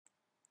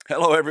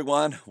Hello,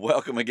 everyone.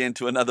 Welcome again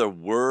to another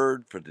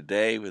Word for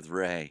Today with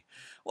Ray.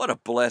 What a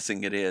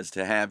blessing it is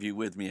to have you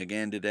with me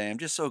again today. I'm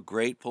just so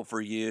grateful for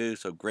you,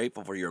 so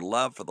grateful for your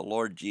love for the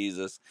Lord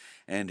Jesus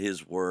and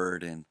His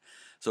Word. And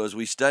so, as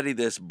we study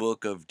this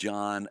book of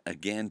John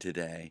again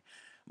today,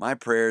 my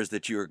prayer is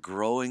that you are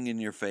growing in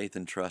your faith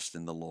and trust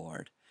in the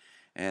Lord.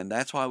 And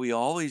that's why we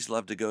always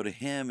love to go to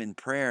Him in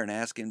prayer and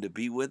ask Him to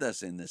be with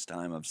us in this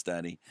time of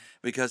study,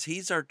 because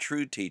He's our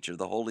true teacher,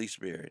 the Holy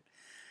Spirit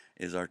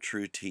is our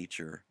true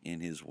teacher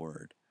in His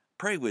Word.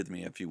 Pray with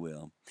me, if you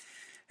will.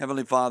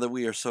 Heavenly Father,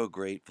 we are so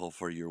grateful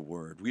for your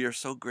Word. We are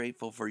so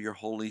grateful for your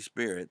Holy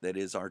Spirit that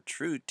is our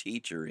true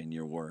teacher in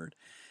your Word.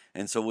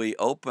 And so we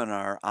open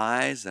our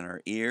eyes and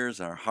our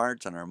ears, our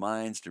hearts and our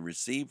minds to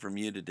receive from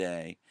you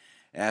today.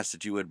 Ask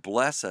that you would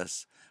bless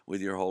us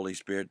with your Holy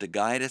Spirit to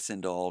guide us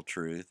into all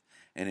truth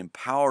and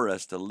empower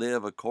us to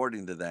live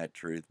according to that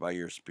truth by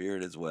your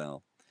Spirit as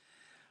well.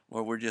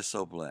 Lord, we're just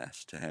so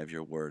blessed to have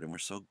your word, and we're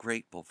so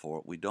grateful for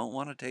it. We don't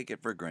want to take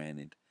it for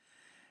granted,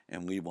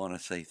 and we want to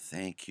say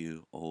thank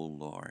you, O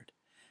Lord.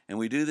 And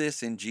we do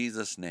this in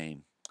Jesus'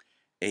 name.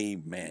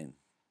 Amen.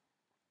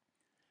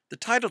 The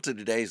title to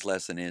today's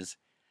lesson is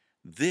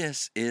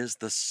This is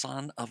the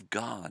Son of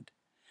God.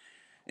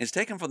 It's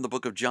taken from the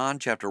book of John,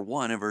 chapter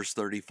 1, and verse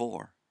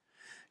 34.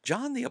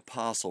 John the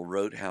Apostle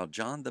wrote how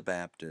John the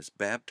Baptist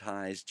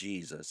baptized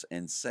Jesus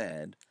and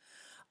said,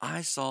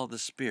 I saw the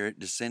Spirit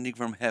descending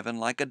from heaven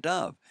like a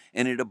dove,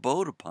 and it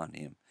abode upon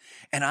him.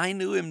 And I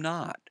knew him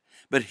not.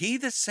 But he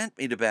that sent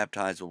me to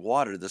baptize with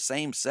water, the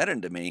same said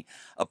unto me,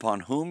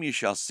 Upon whom you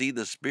shall see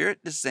the Spirit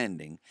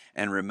descending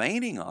and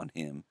remaining on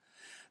him,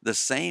 the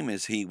same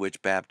is he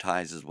which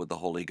baptizes with the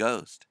Holy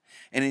Ghost.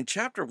 And in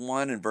chapter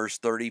 1 and verse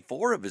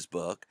 34 of his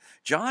book,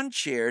 John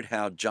shared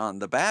how John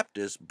the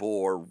Baptist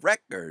bore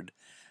record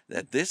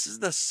that this is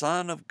the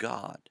Son of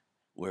God,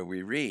 where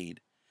we read,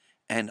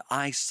 And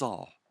I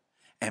saw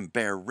and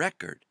bear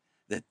record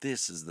that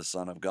this is the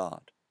Son of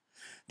God.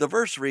 The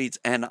verse reads,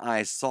 And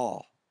I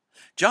saw.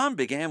 John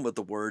began with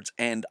the words,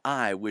 And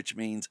I, which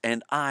means,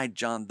 And I,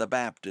 John the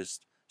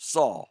Baptist,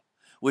 saw,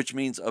 which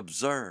means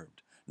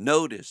observed,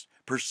 noticed,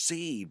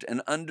 perceived,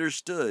 and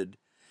understood,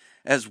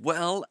 as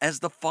well as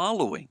the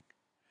following.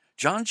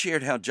 John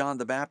shared how John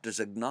the Baptist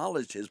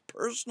acknowledged his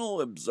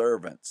personal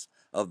observance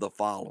of the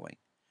following.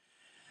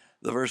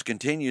 The verse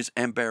continues,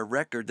 And bear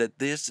record that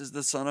this is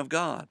the Son of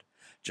God.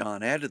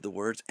 John added the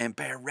words, And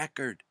bear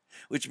record,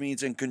 which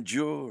means and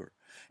conjure,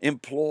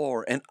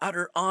 implore, and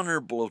utter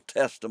honorable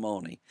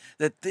testimony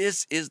that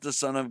this is the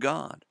Son of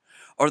God,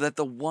 or that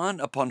the one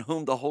upon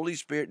whom the Holy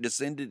Spirit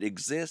descended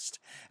exists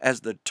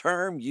as the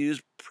term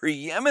used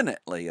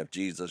preeminently of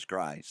Jesus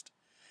Christ,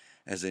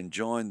 as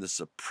enjoying the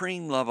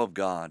supreme love of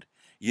God,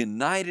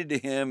 united to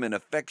him in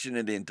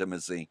affectionate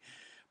intimacy,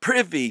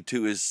 privy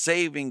to his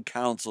saving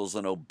counsels,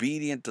 and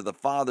obedient to the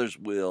Father's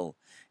will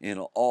in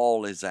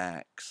all his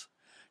acts.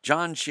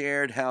 John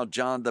shared how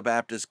John the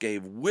Baptist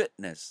gave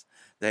witness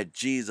that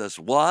Jesus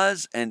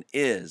was and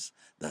is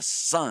the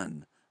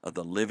Son of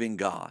the living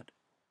God.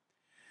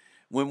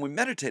 When we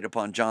meditate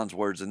upon John's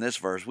words in this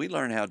verse, we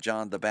learn how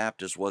John the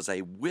Baptist was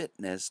a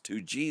witness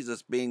to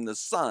Jesus being the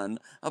Son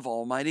of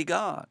Almighty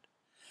God.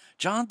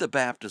 John the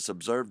Baptist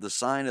observed the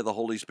sign of the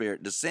Holy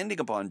Spirit descending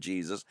upon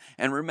Jesus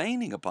and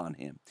remaining upon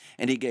him,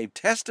 and he gave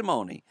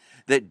testimony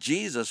that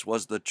Jesus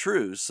was the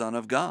true Son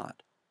of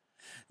God.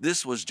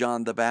 This was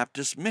John the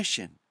Baptist's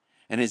mission.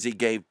 And as he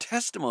gave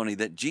testimony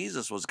that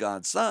Jesus was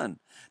God's Son,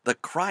 the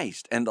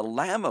Christ and the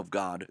Lamb of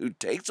God who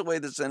takes away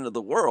the sin of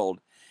the world,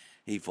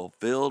 he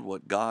fulfilled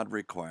what God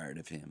required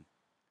of him.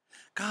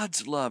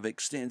 God's love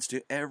extends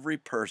to every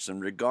person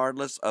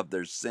regardless of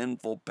their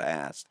sinful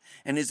past,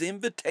 and his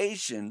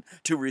invitation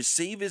to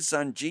receive his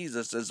son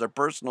Jesus as their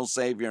personal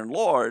Savior and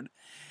Lord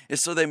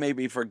is so they may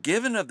be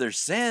forgiven of their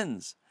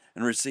sins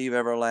and receive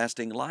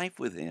everlasting life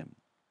with him.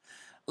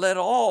 Let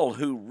all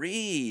who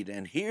read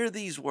and hear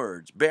these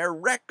words bear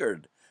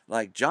record,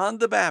 like John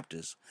the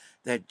Baptist,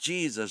 that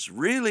Jesus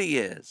really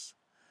is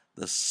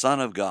the Son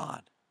of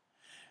God.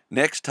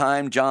 Next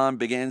time, John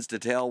begins to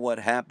tell what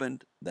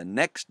happened the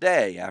next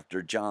day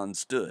after John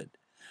stood.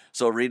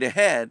 So read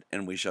ahead,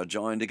 and we shall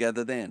join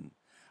together then.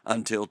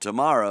 Until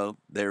tomorrow,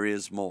 there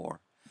is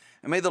more.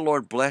 And may the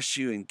Lord bless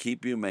you and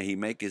keep you. May he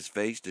make his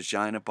face to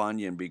shine upon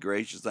you and be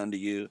gracious unto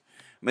you.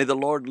 May the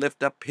Lord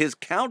lift up his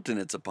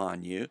countenance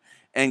upon you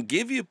and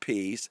give you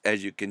peace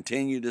as you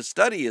continue to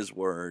study his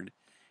word.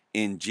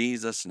 In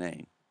Jesus'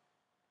 name.